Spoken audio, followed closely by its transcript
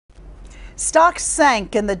Stocks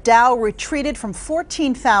sank and the Dow retreated from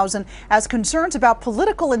 14,000 as concerns about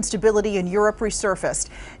political instability in Europe resurfaced.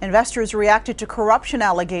 Investors reacted to corruption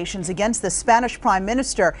allegations against the Spanish prime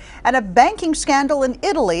minister and a banking scandal in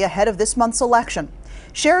Italy ahead of this month's election.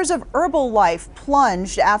 Shares of Herbalife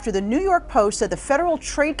plunged after the New York Post said the Federal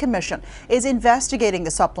Trade Commission is investigating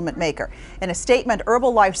the supplement maker. In a statement,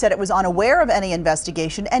 Herbalife said it was unaware of any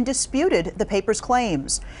investigation and disputed the paper's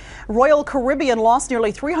claims. Royal Caribbean lost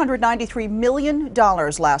nearly $393 million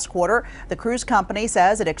last quarter. The cruise company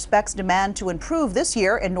says it expects demand to improve this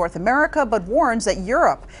year in North America, but warns that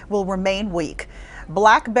Europe will remain weak.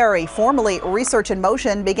 BlackBerry, formerly Research in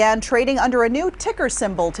Motion, began trading under a new ticker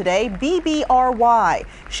symbol today, BBRY.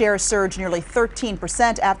 Shares surged nearly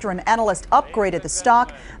 13% after an analyst upgraded the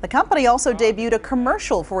stock. The company also debuted a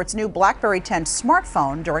commercial for its new BlackBerry 10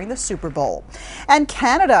 smartphone during the Super Bowl. And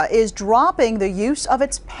Canada is dropping the use of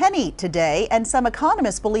its penny today, and some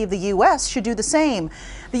economists believe the U.S. should do the same.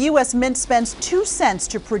 The U.S. Mint spends 2 cents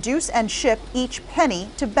to produce and ship each penny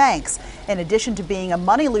to banks. In addition to being a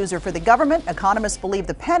money loser for the government, economists believe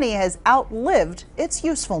the penny has outlived its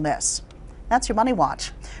usefulness. That's your Money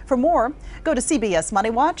Watch. For more, go to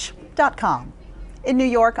cbsmoneywatch.com. In New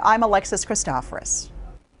York, I'm Alexis Christofours.